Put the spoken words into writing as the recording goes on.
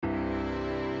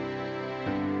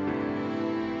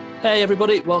Hey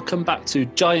everybody, welcome back to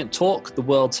Giant Talk, the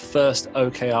world's first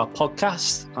OKR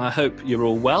podcast. I hope you're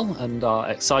all well and are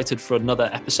excited for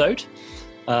another episode.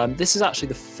 This is actually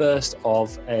the first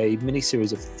of a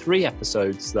mini-series of 3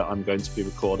 episodes that I'm going to be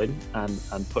recording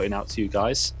and putting out to you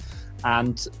guys.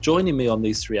 And joining me on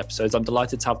these 3 episodes, I'm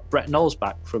delighted to have Brett Knowles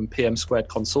back from PM Squared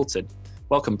Consulting.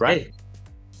 Welcome, Brett. Hey,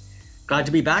 glad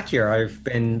to be back here. I've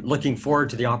been looking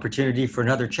forward to the opportunity for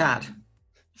another chat.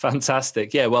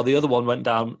 Fantastic. Yeah, well, the other one went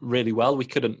down really well. We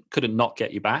couldn't not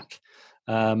get you back.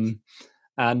 And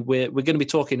we're going to be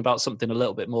talking about something a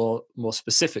little bit more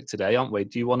specific today, aren't we?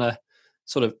 Do you want to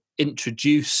sort of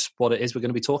introduce what it is we're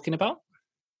going to be talking about?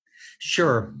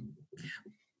 Sure.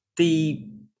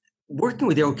 Working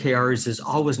with the OKRs is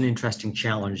always an interesting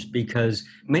challenge because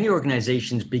many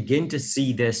organizations begin to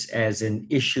see this as an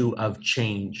issue of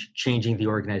changing the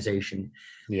organization.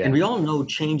 Yeah. And we all know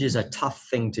change is a tough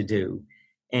thing to do.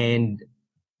 And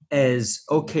as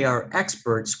OKR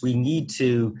experts, we need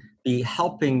to be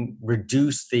helping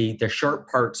reduce the sharp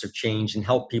parts of change and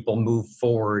help people move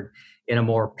forward in a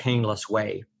more painless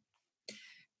way.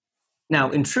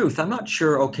 Now, in truth, I'm not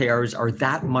sure OKRs are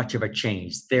that much of a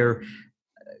change. They're,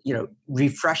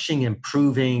 refreshing,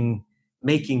 improving,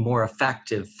 making more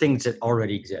effective things that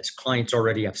already exist. Clients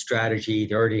already have strategy.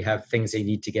 They already have things they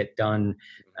need to get done.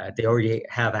 They already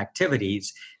have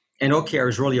activities. And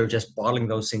OKRs really are just bottling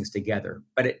those things together.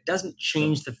 But it doesn't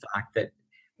change the fact that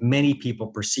many people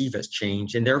perceive as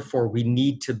change. And therefore, we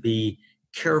need to be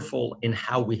careful in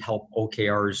how we help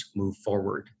OKRs move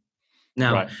forward.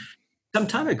 Now, Some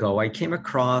time ago, I came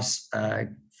across a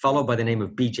fellow by the name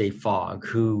of BJ Fogg,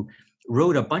 who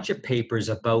wrote a bunch of papers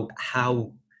about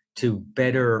how to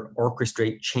better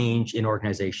orchestrate change in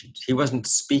organizations. He wasn't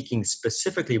speaking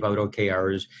specifically about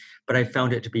OKRs, but I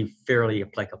found it to be fairly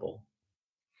applicable.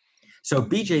 So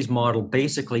BJ's model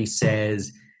basically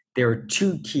says there are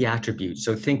 2 key attributes.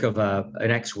 So think of an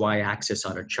XY axis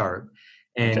on a chart.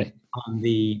 And on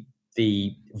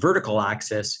the vertical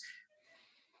axis,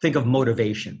 think of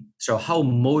motivation. So how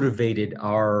motivated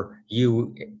are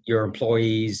you, your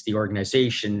employees, the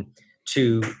organization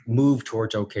to move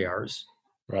towards OKRs?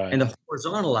 Right. And the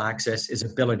horizontal axis is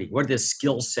ability. What are the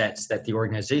skill sets that the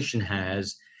organization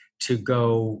has to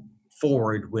go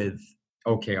forward with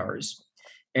OKRs?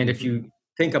 And if you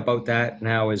think about that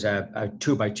now as a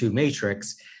 2x2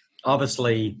 matrix,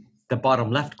 obviously the bottom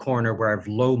left corner where I have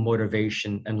low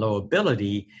motivation and low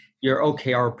ability, your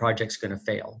OKR project's going to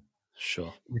fail.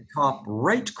 Sure. The top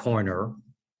right corner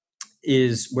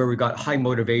is where we got high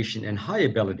motivation and high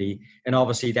ability. And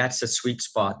obviously that's the sweet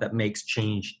spot that makes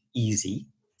change easy.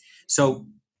 So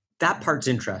that part's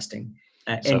interesting.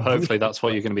 So hopefully that's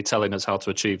what you're going to be telling us how to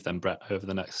achieve then, Brett, over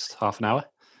the next half an hour.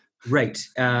 Right.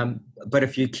 But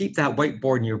if you keep that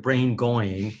whiteboard in your brain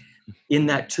going, in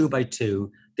that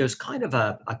 2x2, there's kind of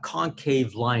a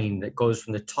concave line that goes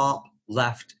from the top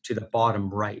left to the bottom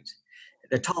right.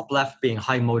 The top left being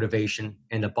high motivation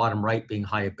and the bottom right being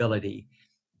high ability.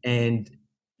 And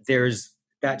there's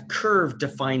that curve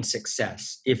defines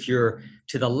success. If you're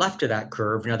to the left of that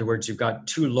curve, in other words, you've got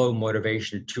too low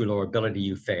motivation, too low ability,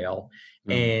 you fail.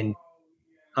 And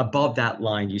above that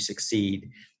line, you succeed.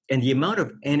 And the amount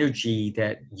of energy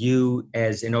that you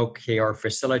as an OKR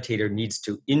facilitator needs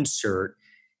to insert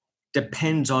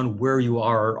depends on where you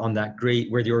are on that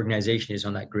where the organization is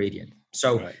on that gradient.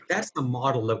 So that's the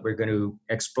model that we're going to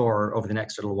explore over the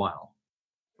next little while.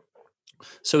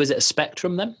 So is it a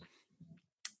spectrum then?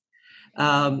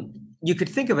 You could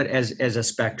think of it as a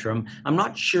spectrum. I'm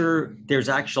not sure there's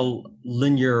actual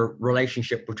linear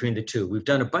relationship between the two. We've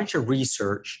done a bunch of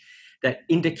research that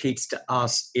indicates to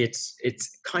us it's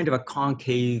kind of a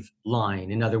concave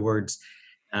line. In other words,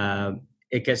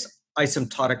 it gets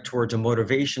asymptotic towards a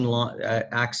motivation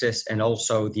axis and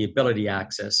also the ability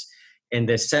axis. And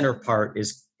the center part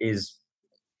is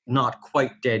not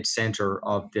quite dead center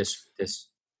of this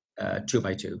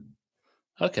 2x2.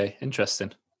 Okay,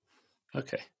 interesting.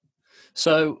 Okay.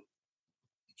 So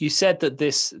you said that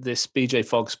this BJ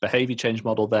Fogg's behavior change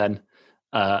model then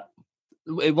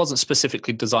it wasn't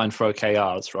specifically designed for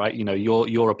OKRs, right?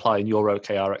 You're applying your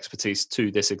OKR expertise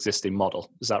to this existing model.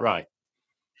 Is that right?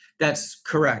 That's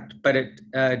correct. But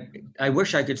I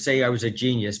wish I could say I was a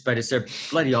genius, but it's a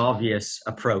bloody obvious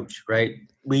approach, right?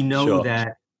 We know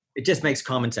that it just makes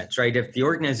common sense, right? If the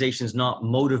organization is not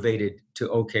motivated to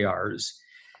OKRs,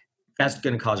 that's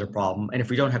going to cause a problem. And if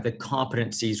we don't have the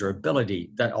competencies or ability,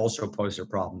 that also poses a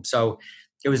problem. So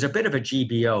it was a bit of a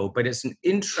GBO, but it's an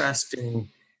interesting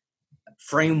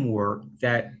framework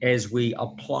that as we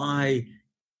apply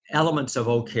elements of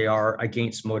OKR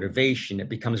against motivation, it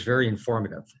becomes very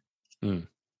informative.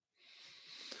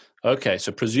 Okay,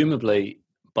 so presumably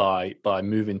by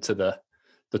moving to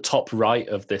the top right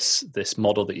of this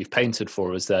model that you've painted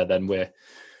for us there, then we're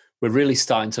really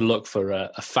starting to look for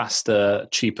a faster,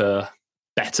 cheaper,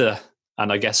 better,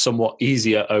 and I guess somewhat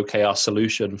easier OKR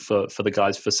solution for the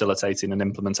guys facilitating an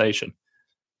implementation.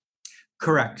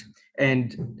 Correct.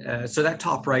 And so that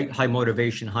top right, high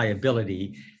motivation, high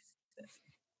ability,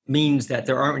 means that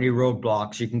there aren't any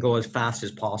roadblocks. You can go as fast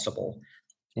as possible.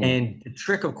 And the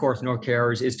trick, of course, in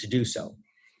OKRs is to do so.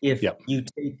 If you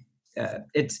take,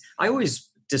 I always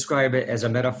describe it as a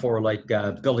metaphor like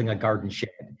building a garden shed.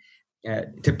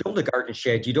 To build a garden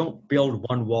shed, you don't build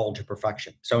one wall to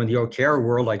perfection. So in the OKR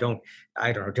world, I don't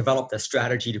know, develop the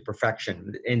strategy to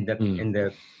perfection. In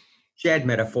the shed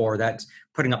metaphor, that's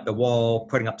putting up the wall,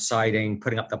 putting up siding,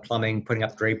 putting up the plumbing, putting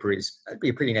up draperies. That'd be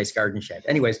a pretty nice garden shed.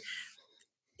 Anyways,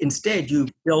 instead, you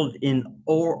build in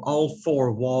all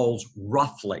four walls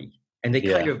roughly, and they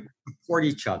kind of support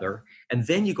each other, and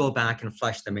then you go back and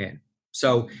flesh them in.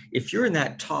 So if you're in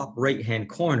that top right-hand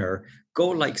corner, go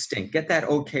like stink. Get that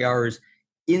OKRs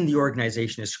in the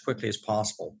organization as quickly as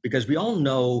possible, because we all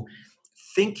know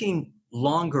thinking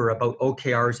longer about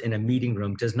OKRs in a meeting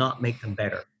room does not make them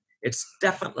better. It's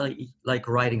definitely like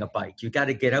riding a bike. You got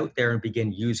to get out there and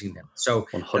begin using them. So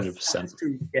 100%. The faster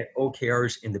you get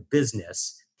OKRs in the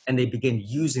business and they begin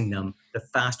using them, the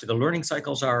faster the learning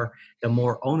cycles are, the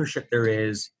more ownership there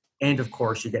is, and of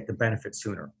course, you get the benefit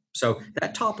sooner. So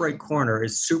that top right corner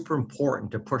is super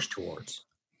important to push towards.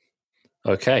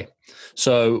 Okay.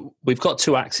 So we've got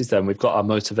two axes then. We've got our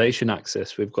motivation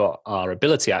axis. We've got our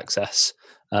ability axis.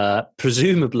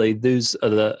 Presumably, those are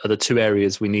the two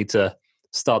areas we need to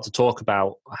start to talk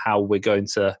about how we're going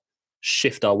to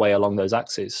shift our way along those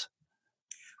axes.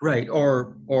 Right.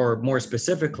 Or more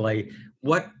specifically,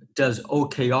 what does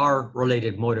OKR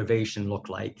related motivation look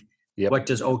like? Yep. What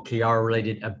does OKR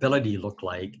related ability look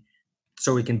like?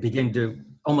 So we can begin to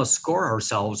almost score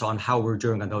ourselves on how we're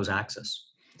doing on those axes.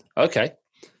 Okay.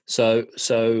 So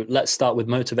let's start with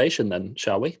motivation then,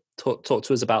 shall we? Talk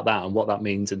to us about that and what that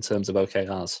means in terms of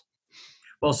OKRs.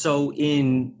 Well, so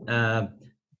in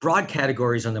broad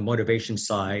categories on the motivation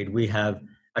side, we have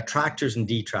attractors and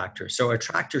detractors. So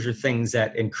attractors are things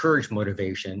that encourage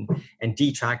motivation, and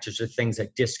detractors are things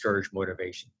that discourage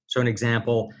motivation. So an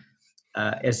example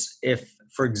is if,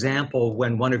 for example,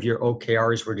 when one of your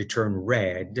OKRs were to turn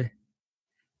red,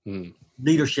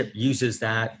 leadership uses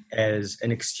that as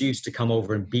an excuse to come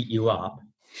over and beat you up.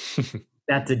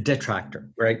 That's a detractor,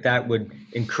 right? That would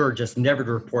encourage us never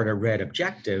to report a red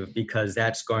objective, because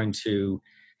that's going to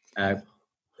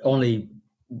only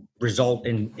result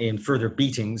in further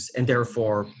beatings and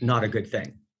therefore not a good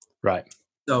thing. Right.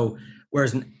 So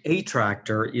whereas an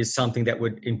attractor is something that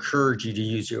would encourage you to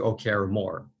use your OKR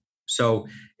more. So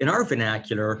in our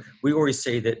vernacular, we always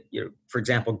say that, for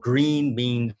example, green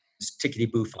means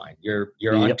tickety-boo fine. You're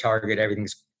on target,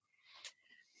 everything's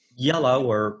yellow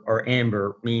or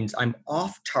amber means I'm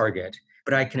off target,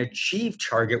 but I can achieve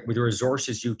target with the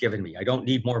resources you've given me. I don't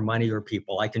need more money or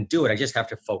people. I can do it. I just have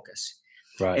to focus.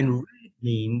 Right. And red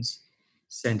means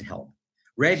send help.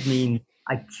 Red means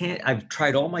I've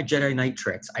tried all my Jedi Knight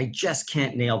tricks. I just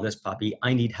can't nail this puppy.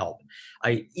 I need help.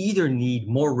 I either need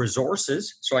more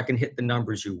resources so I can hit the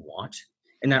numbers you want,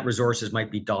 and that resources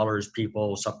might be dollars,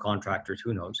 people, subcontractors,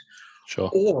 who knows. Sure.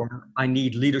 Or I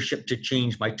need leadership to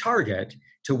change my target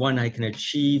to one I can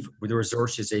achieve with the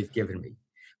resources they've given me.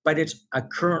 But it's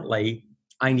currently,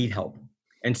 I need help.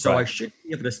 And so I should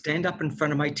be able to stand up in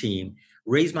front of my team,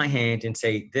 raise my hand and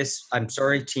say, I'm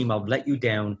sorry, team, I'll let you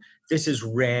down. This is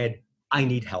red. I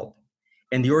need help.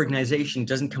 And the organization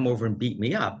doesn't come over and beat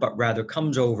me up, but rather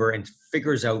comes over and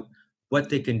figures out what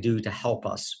they can do to help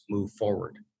us move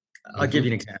forward. I'll give you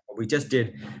an example. We just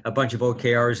did a bunch of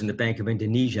OKRs in the Bank of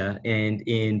Indonesia, and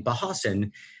in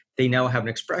Bahasan, they now have an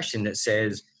expression that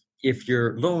says, if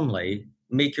you're lonely,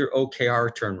 make your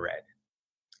OKR turn red.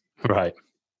 Right.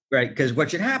 Right, because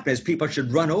what should happen is people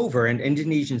should run over, and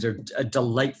Indonesians are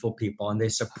delightful people, and they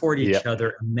support each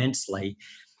other immensely.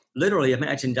 Literally,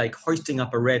 imagine like hoisting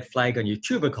up a red flag on your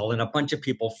cubicle and a bunch of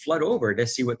people flood over to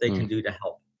see what they can do to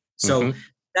help. So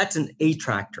that's an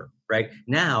attractor, right?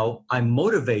 Now I'm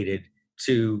motivated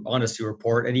to honestly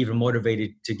report, and even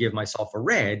motivated to give myself a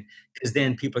red, because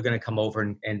then people are going to come over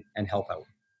and help out.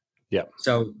 Yeah.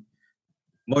 So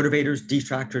motivators,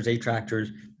 detractors,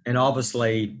 attractors, and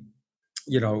obviously,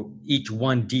 each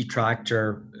one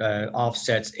detractor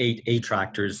offsets 8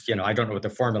 attractors. I don't know what the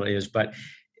formula is, but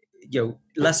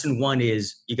lesson one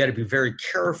is you got to be very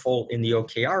careful in the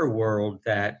OKR world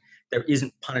that there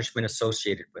isn't punishment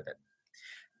associated with it.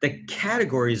 The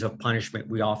categories of punishment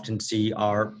we often see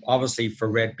are obviously for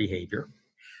red behavior.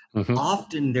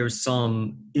 often there's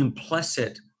some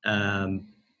implicit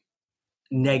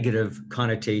negative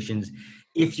connotations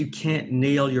if you can't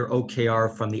nail your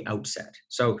OKR from the outset.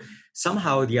 So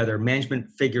somehow or the other, management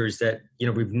figures that,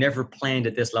 we've never planned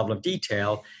at this level of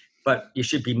detail, but you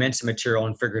should be meant some material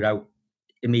and figure it out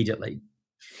immediately.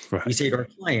 Right. We say to our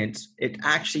clients, it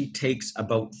actually takes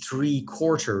about 3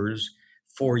 quarters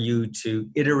for you to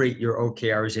iterate your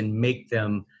OKRs and make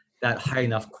them that high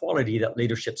enough quality that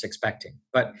leadership's expecting.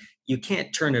 But you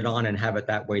can't turn it on and have it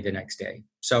that way the next day.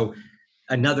 So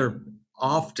another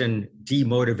often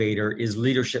demotivator is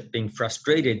leadership being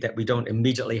frustrated that we don't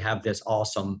immediately have this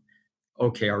awesome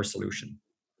OKR solution.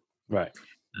 Right.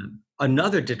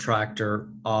 Another detractor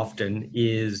often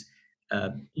is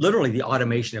literally the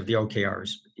automation of the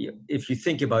OKRs. If you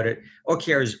think about it,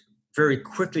 OKRs very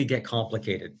quickly get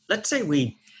complicated. Let's say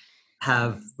we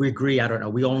agree, I don't know,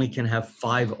 we only can have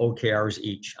 5 OKRs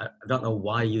each. I don't know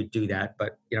why you do that,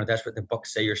 but that's what the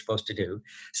books say you're supposed to do.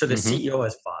 So the CEO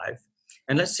has 5.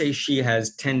 And let's say she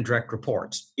has 10 direct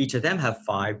reports. Each of them have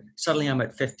 5. Suddenly I'm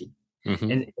at 50.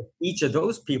 And if each of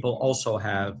those people also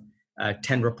have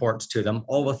 10 reports to them,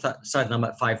 all of a sudden I'm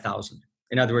at 5,000.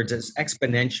 In other words, it's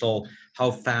exponential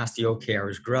how fast the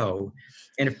OKRs grow.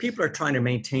 And if people are trying to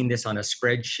maintain this on a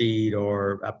spreadsheet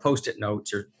or Post-it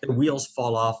notes, or the wheels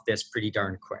fall off this pretty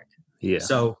darn quick. Yeah.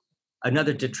 So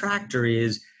another detractor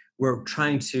is we're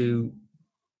trying to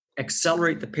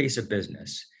accelerate the pace of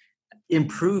business,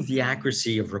 improve the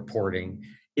accuracy of reporting,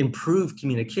 improve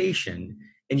communication,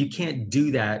 and you can't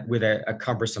do that with a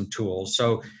cumbersome tool.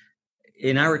 So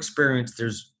in our experience,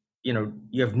 there's, you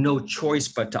have no choice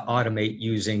but to automate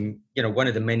using, one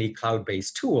of the many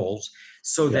cloud-based tools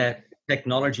so that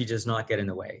technology does not get in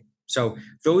the way. So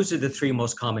those are the 3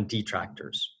 most common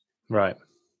detractors. Right.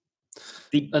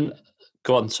 And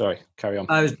go on, sorry, carry on.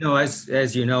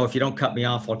 As you know, if you don't cut me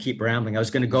off, I'll keep rambling. I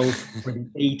was going to go for the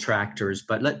detractors,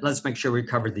 but let's make sure we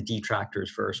cover the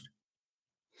detractors first.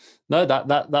 No,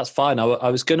 that's fine. I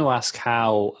was going to ask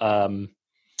how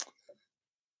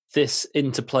this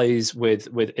interplays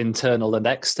with internal and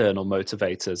external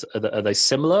motivators. Are they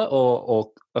similar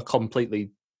or a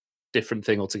completely different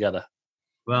thing altogether?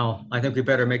 Well, I think we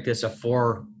better make this a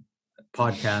 4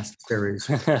 podcast series.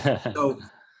 So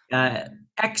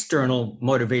external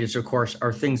motivators, of course,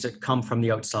 are things that come from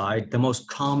the outside. The most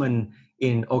common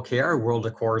in OKR world,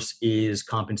 of course, is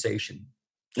compensation.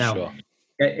 Now,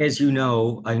 as you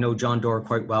know, I know John Doerr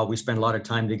quite well. We spend a lot of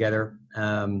time together.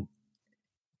 And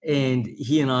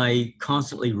he and I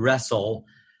constantly wrestle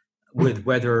with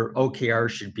whether OKR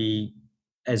should be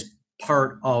as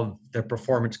part of the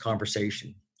performance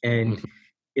conversation. And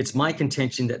it's my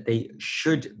contention that they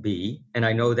should be. And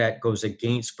I know that goes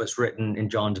against what's written in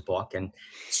John's book. And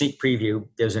sneak preview,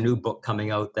 there's a new book coming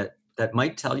out that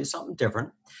might tell you something different.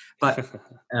 But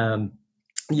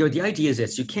the idea is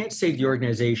this: you can't say to the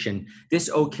organization, this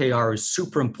OKR is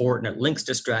super important. It links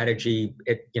to strategy.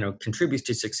 It contributes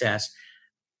to success.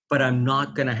 But I'm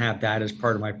not going to have that as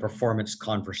part of my performance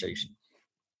conversation.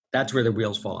 That's where the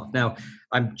wheels fall off. Now,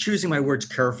 I'm choosing my words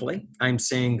carefully. I'm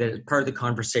saying that it's part of the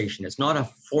conversation. It's not a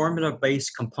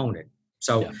formula-based component.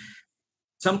 So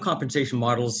some compensation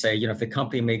models say, if the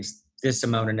company makes this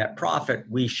amount of net profit,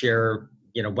 we share,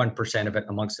 1% of it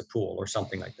amongst the pool or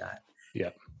something like that.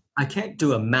 Yeah. I can't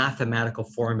do a mathematical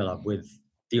formula with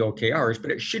the OKRs,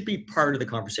 but it should be part of the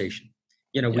conversation.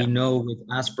 We know with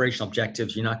aspirational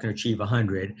objectives, you're not going to achieve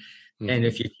 100. And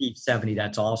if you achieve 70,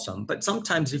 that's awesome. But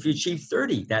sometimes if you achieve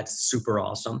 30, that's super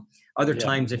awesome. Other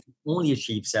times, if you only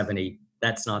achieve 70,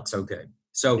 that's not so good.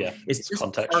 So it's just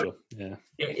contextual.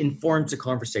 It informs the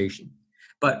conversation.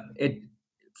 But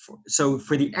so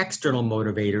for the external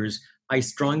motivators, I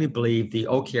strongly believe the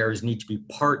OKRs need to be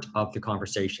part of the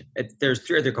conversation. There's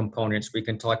 3 other components. We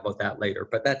can talk about that later,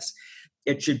 but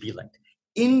it should be linked.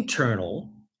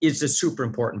 Internal is the super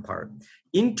important part.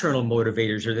 Internal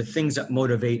motivators are the things that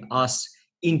motivate us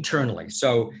internally.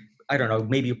 So I don't know,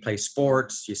 maybe you play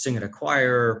sports, you sing in a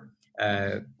choir,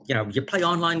 you play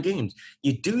online games.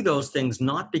 You do those things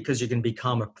not because you can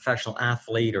become a professional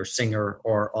athlete or singer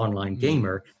or online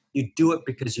gamer. You do it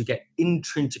because you get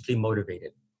intrinsically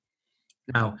motivated.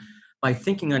 Now, by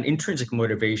thinking on intrinsic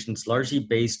motivations, largely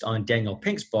based on Daniel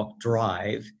Pink's book,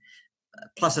 Drive,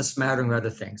 plus a smattering of other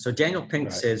things. So Daniel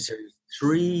Pink says there's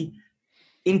 3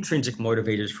 intrinsic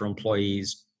motivators for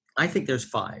employees. I think there's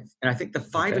 5. And I think the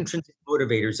 5 intrinsic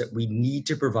motivators that we need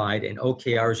to provide, and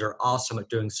OKRs are awesome at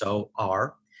doing so,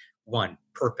 are 1,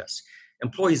 purpose.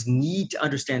 Employees need to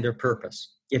understand their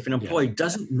purpose. If an employee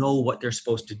doesn't know what they're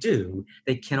supposed to do,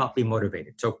 they cannot be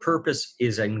motivated. So purpose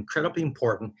is an incredibly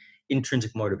important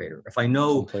intrinsic motivator. If I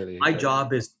know my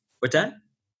job is, what's that?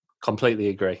 Completely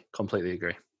agree.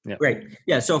 Yeah. Great.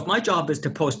 Yeah. So if my job is to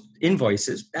post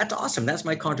invoices, that's awesome. That's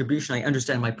my contribution. I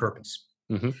understand my purpose.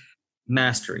 Mm-hmm.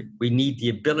 Mastery. We need the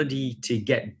ability to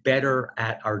get better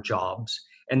at our jobs.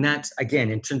 And that's, again,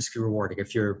 intrinsically rewarding.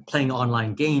 If you're playing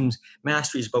online games,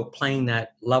 mastery is about playing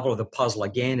that level of the puzzle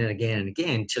again and again and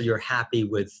again until you're happy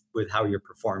with how you're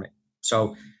performing.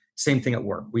 So same thing at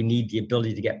work. We need the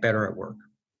ability to get better at work.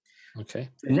 Okay.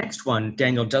 The next one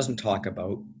Daniel doesn't talk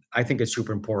about, I think it's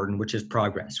super important, which is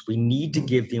progress. We need to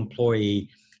give the employee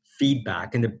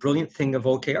feedback. And the brilliant thing of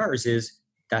OKRs is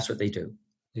that's what they do.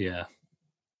 Yeah.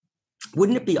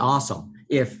 Wouldn't it be awesome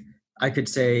if I could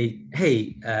say,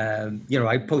 hey,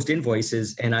 I post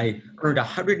invoices and I earned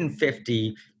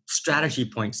 150 strategy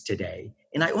points today,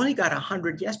 and I only got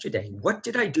 100 yesterday. What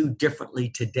did I do differently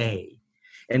today?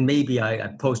 And maybe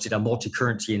I posted a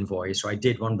multi-currency invoice, or I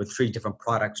did one with 3 different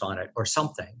products on it or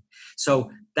something. So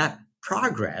that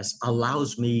progress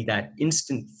allows me that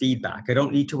instant feedback. I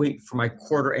don't need to wait for my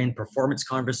quarter-end performance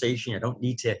conversation. I don't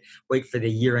need to wait for the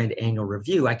year-end annual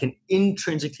review. I can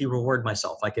intrinsically reward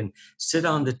myself. I can sit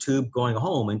on the tube going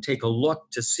home and take a look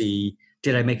to see,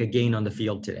 did I make a gain on the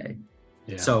field today?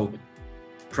 Yeah. So,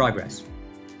 progress.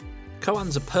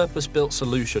 Koan's a purpose-built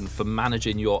solution for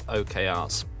managing your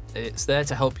OKRs. It's there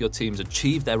to help your teams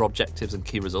achieve their objectives and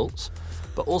key results,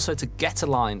 but also to get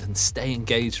aligned and stay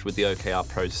engaged with the OKR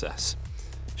process.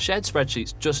 Shared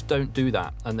spreadsheets just don't do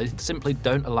that, and they simply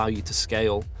don't allow you to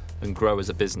scale and grow as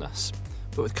a business.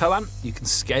 But with Koan, you can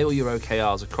scale your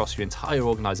OKRs across your entire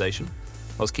organisation,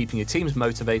 whilst keeping your teams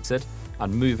motivated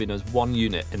and moving as one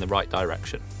unit in the right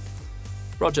direction.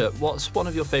 Roger, what's one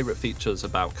of your favourite features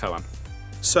about Koan?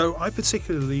 So I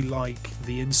particularly like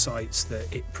the insights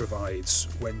that it provides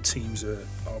when teams are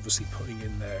obviously putting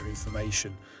in their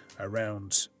information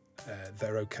around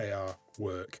their OKR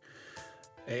work.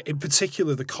 In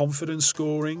particular, the confidence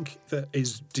scoring that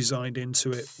is designed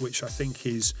into it, which I think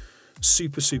is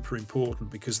super, super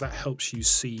important because that helps you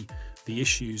see the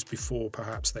issues before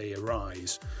perhaps they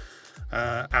arise.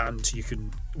 And you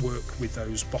can work with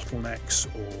those bottlenecks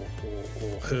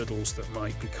or hurdles that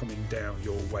might be coming down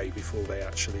your way before they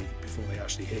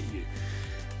actually hit you.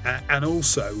 And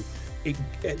also,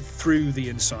 through the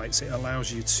insights, it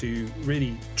allows you to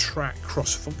really track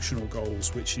cross-functional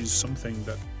goals, which is something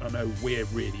that I know we're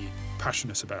really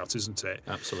passionate about, isn't it?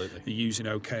 Absolutely. Using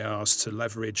OKRs to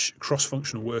leverage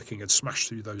cross-functional working and smash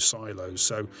through those silos.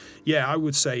 So, yeah, I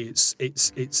would say it's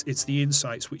the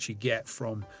insights which you get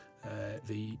from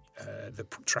the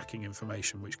tracking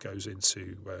information which goes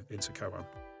into Koan.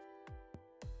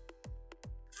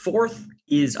 Fourth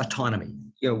is autonomy.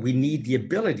 We need the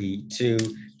ability to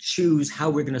choose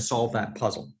how we're going to solve that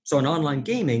puzzle. So in online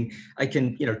gaming, I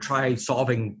can, try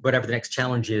solving whatever the next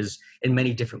challenge is in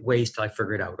many different ways till I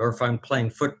figure it out. Or if I'm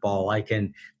playing football, I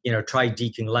can, try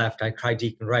deking left, I try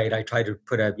deking right, I try to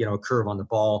put a curve on the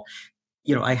ball.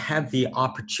 I have the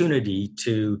opportunity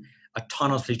to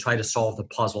autonomously try to solve the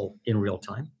puzzle in real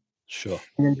time. Sure.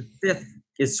 And then the fifth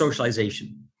is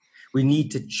socialization. We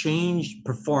need to change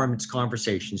performance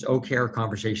conversations, OKR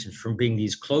conversations, from being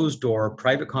these closed-door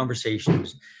private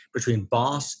conversations between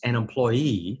boss and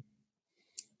employee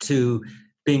to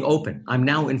being open. I'm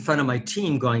now in front of my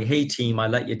team going, hey, team, I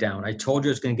let you down. I told you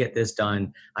I was going to get this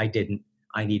done. I didn't.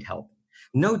 I need help.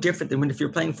 No different than if you're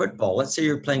playing football. Let's say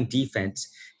you're playing defense.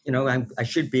 I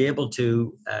should be able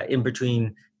to, in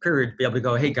between period, be able to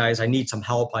go, hey guys, I need some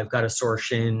help. I've got a sore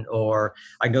shin, or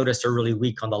I noticed they're really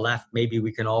weak on the left. Maybe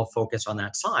we can all focus on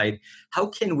that side. How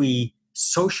can we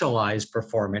socialize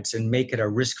performance and make it a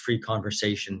risk-free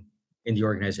conversation in the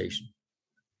organization?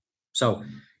 So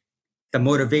the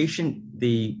motivation,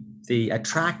 the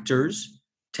attractors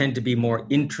tend to be more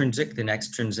intrinsic than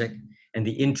extrinsic, and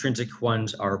the intrinsic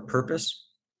ones are purpose,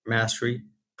 mastery,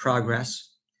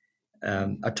 progress,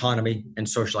 autonomy, and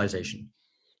socialization.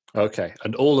 Okay.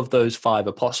 And all of those 5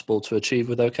 are possible to achieve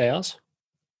with OKRs?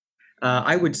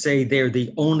 I would say they're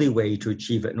the only way to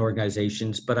achieve it in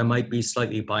organizations, but I might be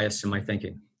slightly biased in my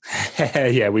thinking.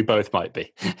 Yeah, we both might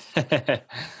be.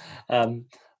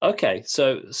 Okay.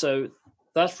 So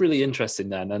that's really interesting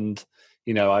then. And,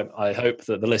 I hope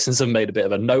that the listeners have made a bit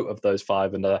of a note of those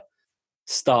 5 and are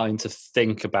starting to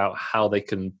think about how they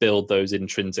can build those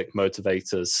intrinsic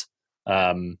motivators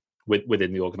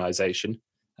within the organization.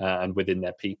 And within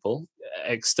their people.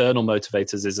 External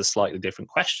motivators is a slightly different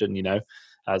question,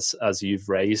 as you've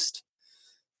raised.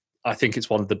 I think it's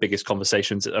one of the biggest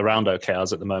conversations around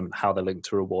OKRs at the moment, how they're linked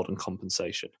to reward and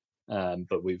compensation.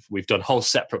 But we've done whole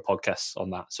separate podcasts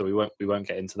on that, so we won't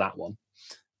get into that one.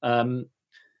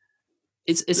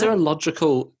 Is there a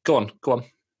logical? Go on.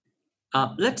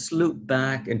 Let's loop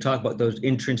back and talk about those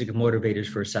intrinsic motivators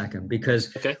for a second,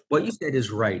 because what you said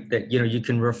is right, that you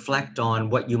can reflect on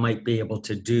what you might be able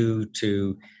to do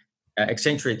to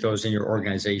accentuate those in your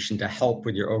organization to help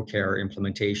with your OKR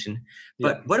implementation.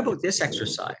 But what about this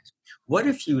exercise? What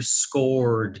if you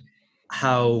scored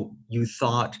how you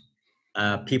thought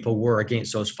people were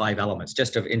against those 5 elements,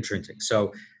 just of intrinsic?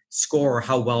 So score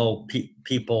how well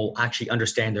people actually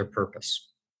understand their purpose,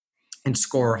 and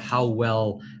score how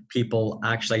well people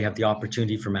actually have the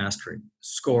opportunity for mastery,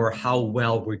 score how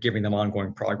well we're giving them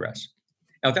ongoing progress.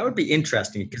 Now, that would be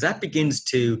interesting, because that begins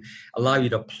to allow you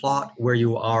to plot where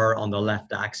you are on the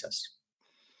left axis.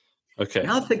 Okay.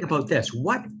 Now think about this.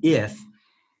 What if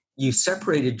you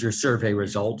separated your survey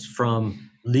results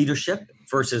from leadership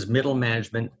versus middle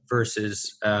management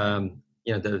versus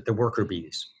the worker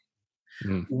bees?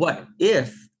 What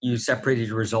if you separated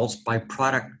your results by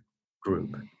product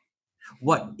group?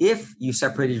 What if you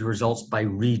separated your results by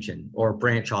region or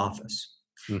branch office?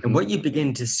 And what you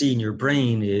begin to see in your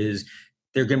brain is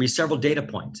there are going to be several data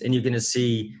points, and you're going to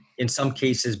see, in some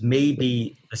cases,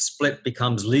 maybe the split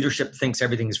becomes leadership thinks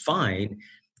everything is fine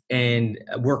and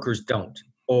workers don't,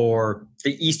 or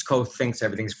the East Coast thinks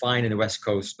everything's fine and the West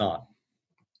Coast not.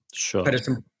 Sure. But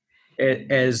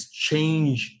as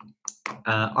change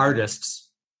artists,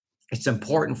 it's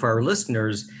important for our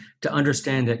listeners to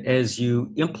understand that as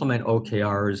you implement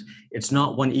OKRs, it's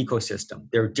not one ecosystem.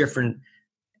 There are different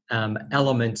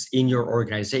elements in your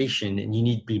organization, and you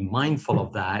need to be mindful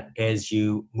of that as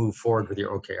you move forward with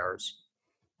your OKRs.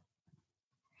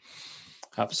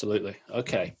 Absolutely.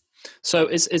 Okay. So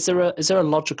is there a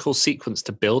logical sequence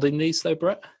to building these though,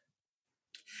 Brett?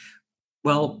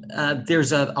 Well,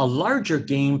 there's a larger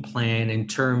game plan in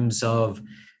terms of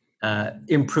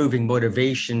improving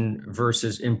motivation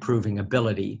versus improving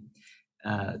ability.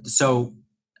 So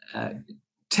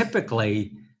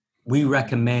typically, we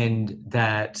recommend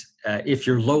that if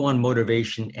you're low on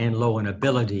motivation and low on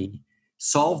ability,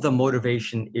 solve the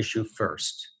motivation issue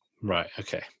first. Right.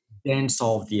 Okay. Then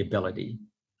solve the ability.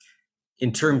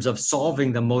 In terms of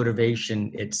solving the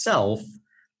motivation itself,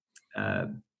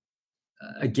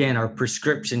 again, our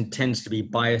prescription tends to be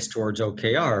biased towards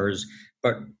OKRs,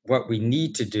 but what we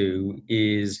need to do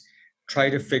is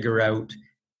try to figure out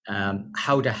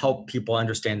how to help people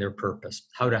understand their purpose,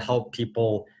 how to help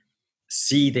people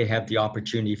see they have the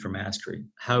opportunity for mastery,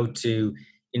 how to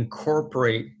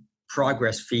incorporate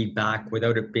progress feedback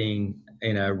without it being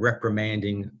in a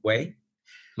reprimanding way,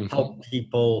 help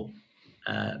people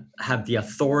have the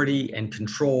authority and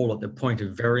control at the point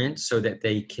of variance so that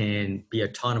they can be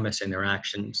autonomous in their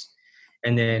actions.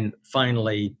 And then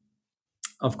finally,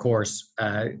 of course,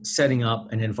 setting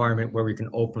up an environment where we can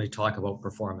openly talk about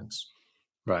performance.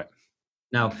 Right.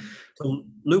 Now, to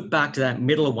loop back to that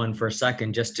middle one for a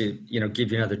second, just to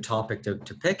give you another topic to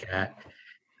pick at.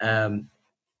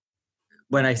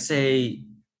 When I say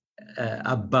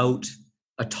about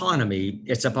autonomy,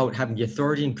 it's about having the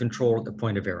authority and control at the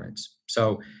point of variance.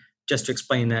 So, just to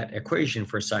explain that equation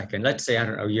for a second, let's say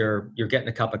you're getting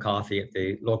a cup of coffee at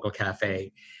the local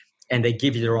cafe, and they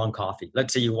give you the wrong coffee.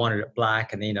 Let's say you wanted it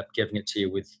black, and they end up giving it to you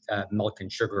with milk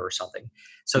and sugar or something.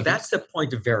 So that's the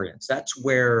point of variance. That's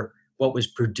where what was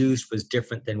produced was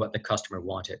different than what the customer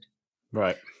wanted.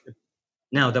 Right.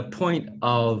 Now, the point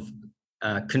of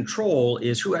control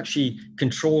is who actually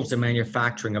controls the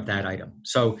manufacturing of that item.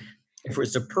 So if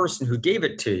it's the person who gave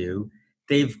it to you,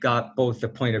 they've got both the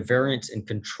point of variance and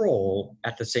control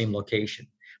at the same location.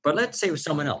 But let's say with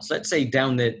someone else, let's say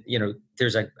down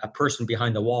there's a person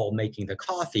behind the wall making the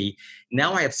coffee.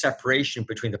 Now I have separation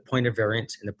between the point of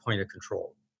variance and the point of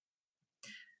control.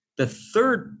 The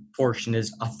third portion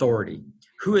is authority.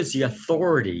 Who is the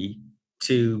authority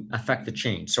to affect the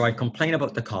change? So I complain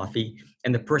about the coffee,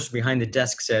 and the person behind the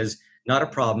desk says, not a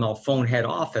problem, I'll phone head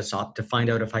office up to find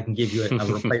out if I can give you a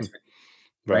replacement.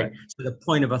 Right? So the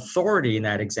point of authority in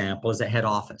that example is the head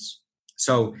office.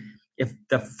 So if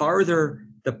the farther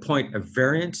the point of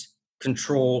variance,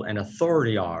 control, and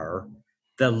authority are,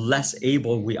 the less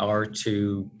able we are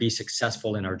to be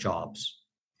successful in our jobs.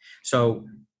 So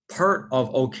part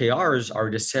of OKRs are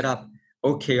to set up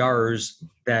OKRs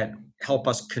that help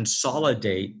us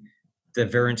consolidate the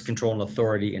variance, control, and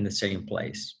authority in the same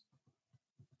place.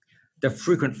 The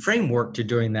frequent framework to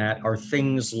doing that are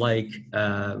things like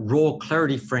role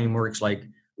clarity frameworks like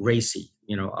RACI,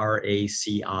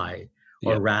 RACI,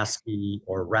 or RASCI,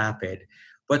 or RAPID.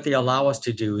 What they allow us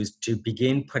to do is to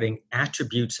begin putting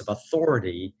attributes of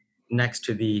authority next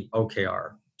to the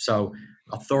OKR. So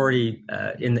authority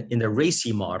in the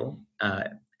RACI model,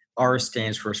 R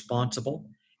stands for responsible,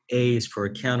 A is for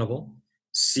accountable,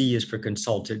 C is for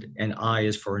consulted, and I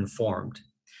is for informed.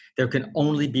 There can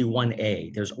only be one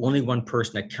A. There's only one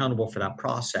person accountable for that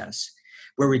process.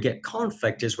 Where we get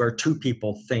conflict is where two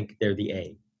people think they're the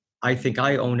A. I think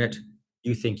I own it.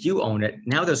 You think you own it.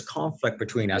 Now there's conflict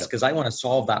between us because I want to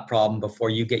solve that problem before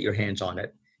you get your hands on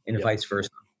it, and vice versa.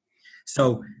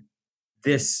 So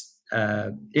this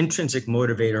intrinsic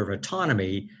motivator of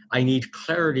autonomy, I need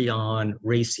clarity on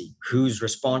RACI, who's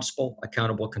responsible,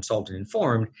 accountable, consultant,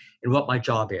 informed, and what my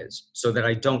job is, so that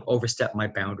I don't overstep my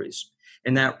boundaries.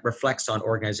 And that reflects on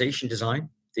organization design,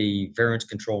 the variance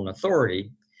control and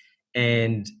authority.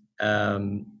 And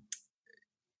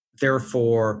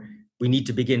therefore, we need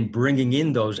to begin bringing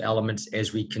in those elements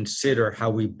as we consider how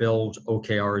we build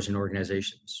OKRs in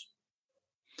organizations.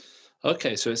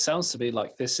 Okay, so it sounds to me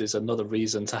like this is another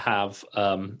reason to have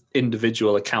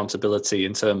individual accountability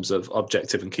in terms of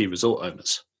objective and key result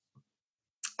owners.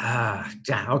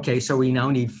 Okay, so we now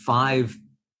need 5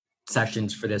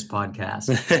 sessions for this podcast.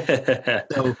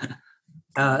 So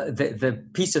the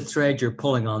piece of thread you're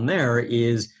pulling on there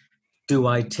is, do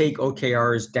I take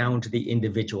OKRs down to the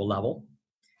individual level?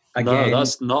 Again, no,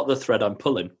 that's not the thread I'm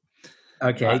pulling.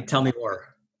 Okay, tell me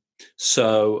more.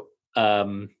 So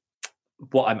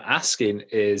what I'm asking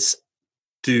is,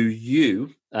 do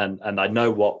you, and I know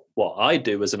what I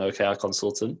do as an OKR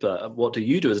consultant, but what do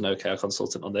you do as an OKR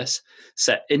consultant on this?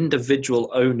 Set individual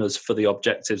owners for the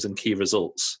objectives and key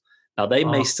results. Now, they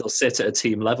may still sit at a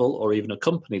team level or even a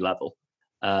company level,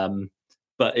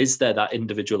 but is there that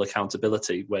individual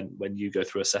accountability when you go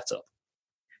through a setup?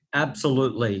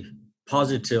 Absolutely,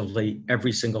 positively,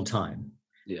 every single time.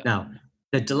 Yeah. Now,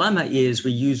 the dilemma is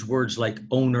we use words like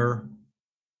owner,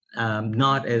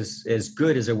 not as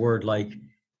good as a word like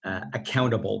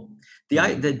accountable.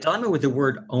 The dilemma with the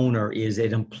word owner is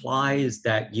it implies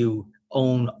that you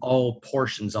own all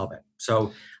portions of it.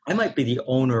 So I might be the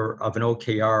owner of an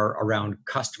OKR around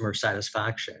customer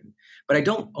satisfaction, but I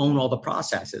don't own all the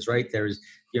processes, right? There's,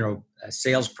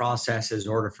 sales processes,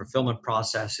 order fulfillment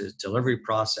processes, delivery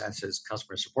processes,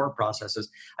 customer support processes.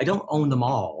 I don't own them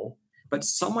all, but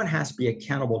someone has to be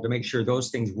accountable to make sure those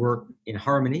things work in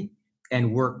harmony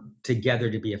and work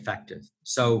together to be effective.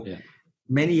 So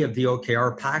many of the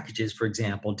OKR packages, for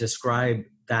example, describe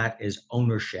that as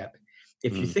ownership.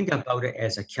 If you think about it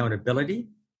as accountability,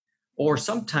 or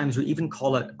sometimes we even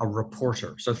call it a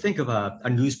reporter. So think of a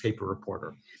newspaper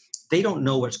reporter. They don't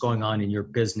know what's going on in your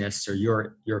business or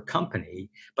your company,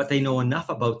 but they know enough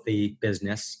about the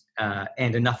business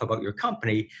and enough about your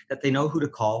company that they know who to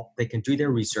call. They can do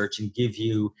their research and give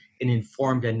you an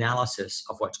informed analysis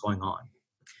of what's going on.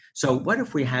 So what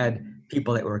if we had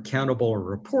people that were accountable or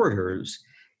reporters?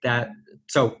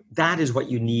 So that is what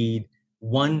you need,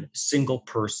 one single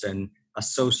person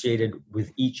associated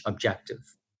with each objective.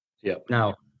 Yep.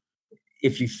 Now,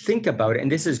 if you think about it,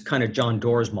 and this is kind of John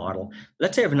Doerr's model,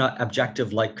 let's say I have an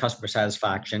objective like customer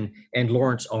satisfaction and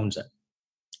Lawrence owns it.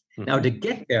 Mm-hmm. Now, to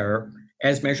get there,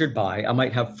 as measured by, I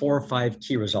might have 4 or 5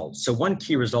 key results. So one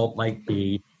key result might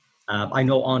be, I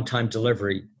know on-time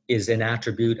delivery is an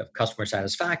attribute of customer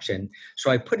satisfaction.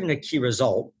 So I put in a key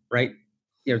result, right?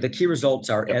 The key results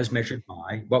are as measured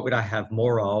by, what would I have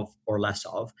more of or less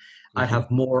of? Mm-hmm. I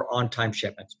have more on-time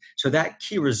shipments. So that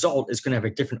key result is going to have a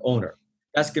different owner.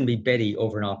 That's going to be Betty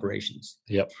over in operations.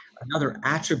 Yep. Another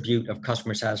attribute of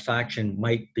customer satisfaction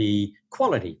might be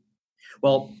quality.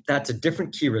 Well, that's a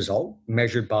different key result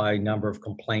measured by number of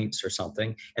complaints or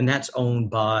something, and that's owned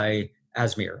by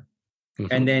Asmir. Mm-hmm.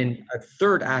 And then a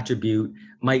third attribute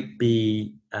might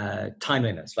be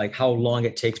timeliness, like how long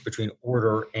it takes between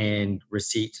order and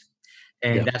receipt,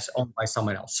 and that's owned by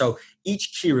someone else. So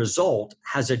each key result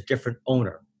has a different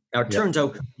owner. Now, it turns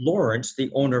out Lawrence,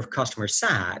 the owner of customer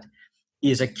sat,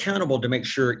 is accountable to make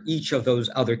sure each of those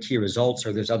other key results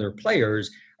or those other players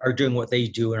are doing what they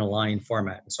do in a line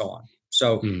format and so on.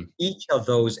 So each of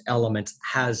those elements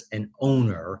has an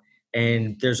owner,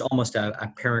 and there's almost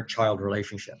a parent-child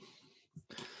relationship.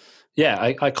 Yeah,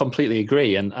 I completely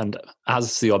agree. And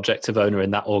as the objective owner in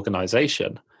that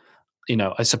organization,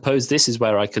 I suppose this is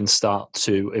where I can start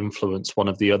to influence one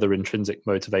of the other intrinsic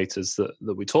motivators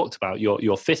that we talked about,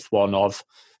 your fifth one of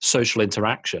social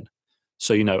interaction.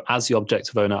 So, as the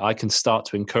objective owner, I can start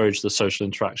to encourage the social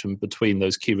interaction between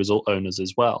those key result owners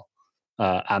as well,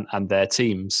 and their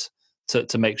teams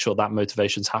to make sure that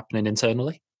motivation's happening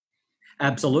internally.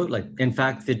 Absolutely. In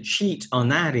fact, the cheat on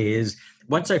that is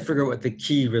once I figure out what the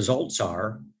key results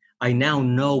are, I now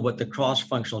know what the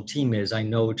cross-functional team is. I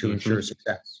know to ensure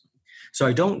success. So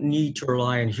I don't need to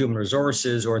rely on human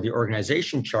resources or the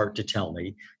organization chart to tell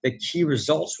me. The key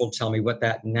results will tell me what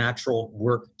that natural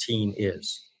work team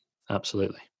is.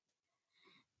 Absolutely.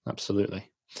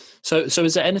 So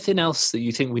is there anything else that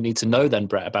you think we need to know then,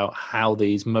 Brett, about how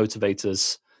these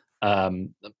motivators,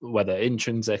 whether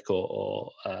intrinsic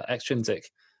or extrinsic,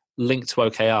 link to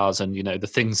OKRs, and the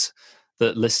things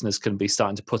that listeners can be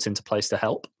starting to put into place to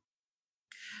help?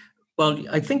 Well,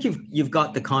 I think you've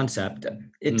got the concept.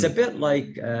 It's a bit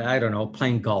like, I don't know,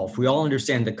 playing golf. We all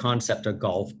understand the concept of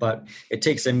golf, but it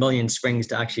takes a million swings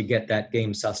to actually get that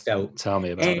game sussed out. Tell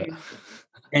me about it.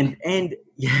 And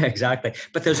yeah, exactly.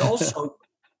 But there's also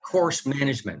course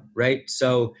management, right?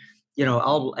 So,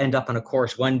 I'll end up on a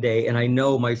course one day and I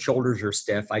know my shoulders are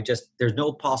stiff. There's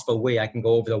no possible way I can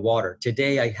go over the water.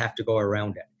 Today I have to go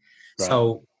around it. Right.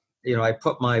 So, I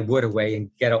put my wood away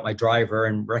and get out my driver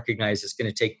and recognize it's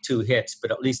going to take 2 hits, but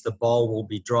at least the ball will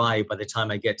be dry by the time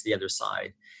I get to the other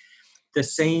side. The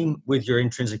same with your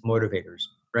intrinsic motivators,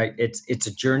 right? It's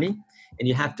a journey, and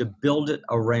you have to build it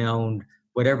around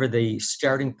whatever the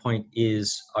starting point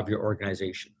is of your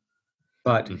organization.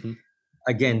 But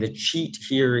again, the cheat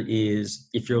here is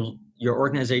if your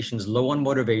organization is low on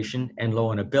motivation and low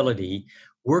on ability,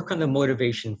 work on the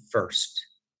motivation first.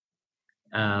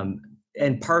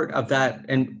 And part of that,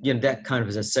 and that kind of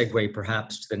is a segue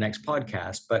perhaps to the next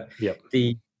podcast, but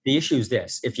the issue is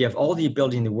this: if you have all the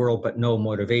ability in the world but no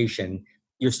motivation,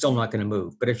 you're still not going to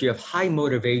move. But if you have high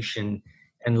motivation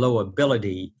and low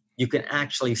ability, you can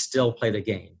actually still play the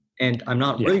game. And I'm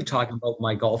not really talking about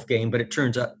my golf game, but it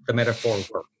turns out the metaphor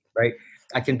works, right?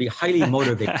 I can be highly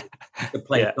motivated to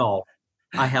play golf.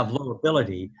 I have low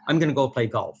ability. I'm going to go play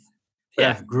golf. But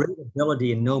I have great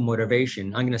ability and no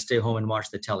motivation. I'm going to stay home and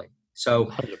watch the telly. So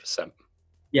 100%.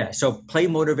 Yeah. So play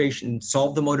motivation,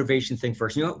 solve the motivation thing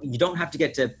first. You don't have to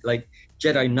get to like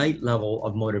Jedi Knight level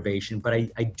of motivation, but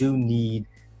I do need,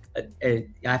 I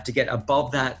have to get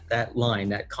above that line,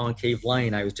 that concave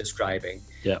line I was describing.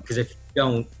 Yeah. Because if you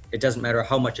don't, it doesn't matter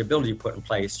how much ability you put in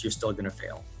place, you're still going to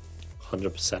fail.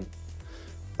 100%.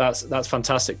 That's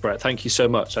fantastic, Brett. Thank you so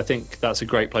much. I think that's a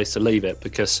great place to leave it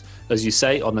because, as you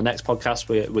say, on the next podcast,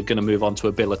 we're going to move on to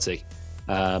ability.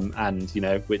 And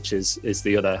which is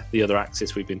the other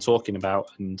axis we've been talking about,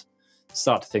 and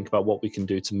start to think about what we can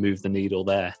do to move the needle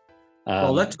there.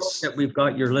 Well, let's hope that we've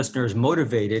got your listeners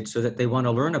motivated so that they want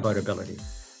to learn about ability.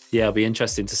 Yeah, it'll be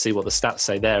interesting to see what the stats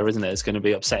say there, isn't it? It's going to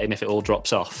be upsetting if it all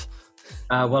drops off.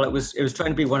 Well, it was trying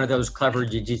to be one of those clever,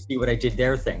 did you see what I did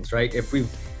there things, right? If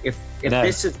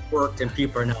this has worked and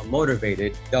people are now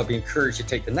motivated, they'll be encouraged to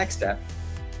take the next step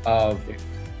of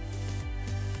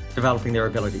developing their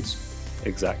abilities.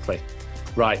 Exactly.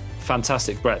 Right.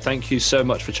 Fantastic, Brett. Thank you so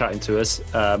much for chatting to us.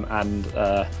 And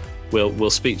we'll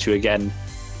speak to you again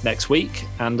next week.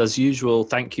 And as usual,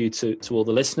 thank you to all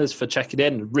the listeners for checking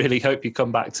in. Really hope you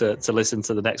come back to listen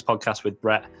to the next podcast with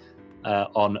Brett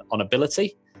on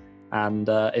ability. And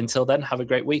until then, have a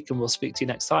great week and we'll speak to you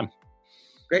next time.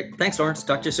 Great. Thanks, Lawrence.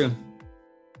 Talk to you soon.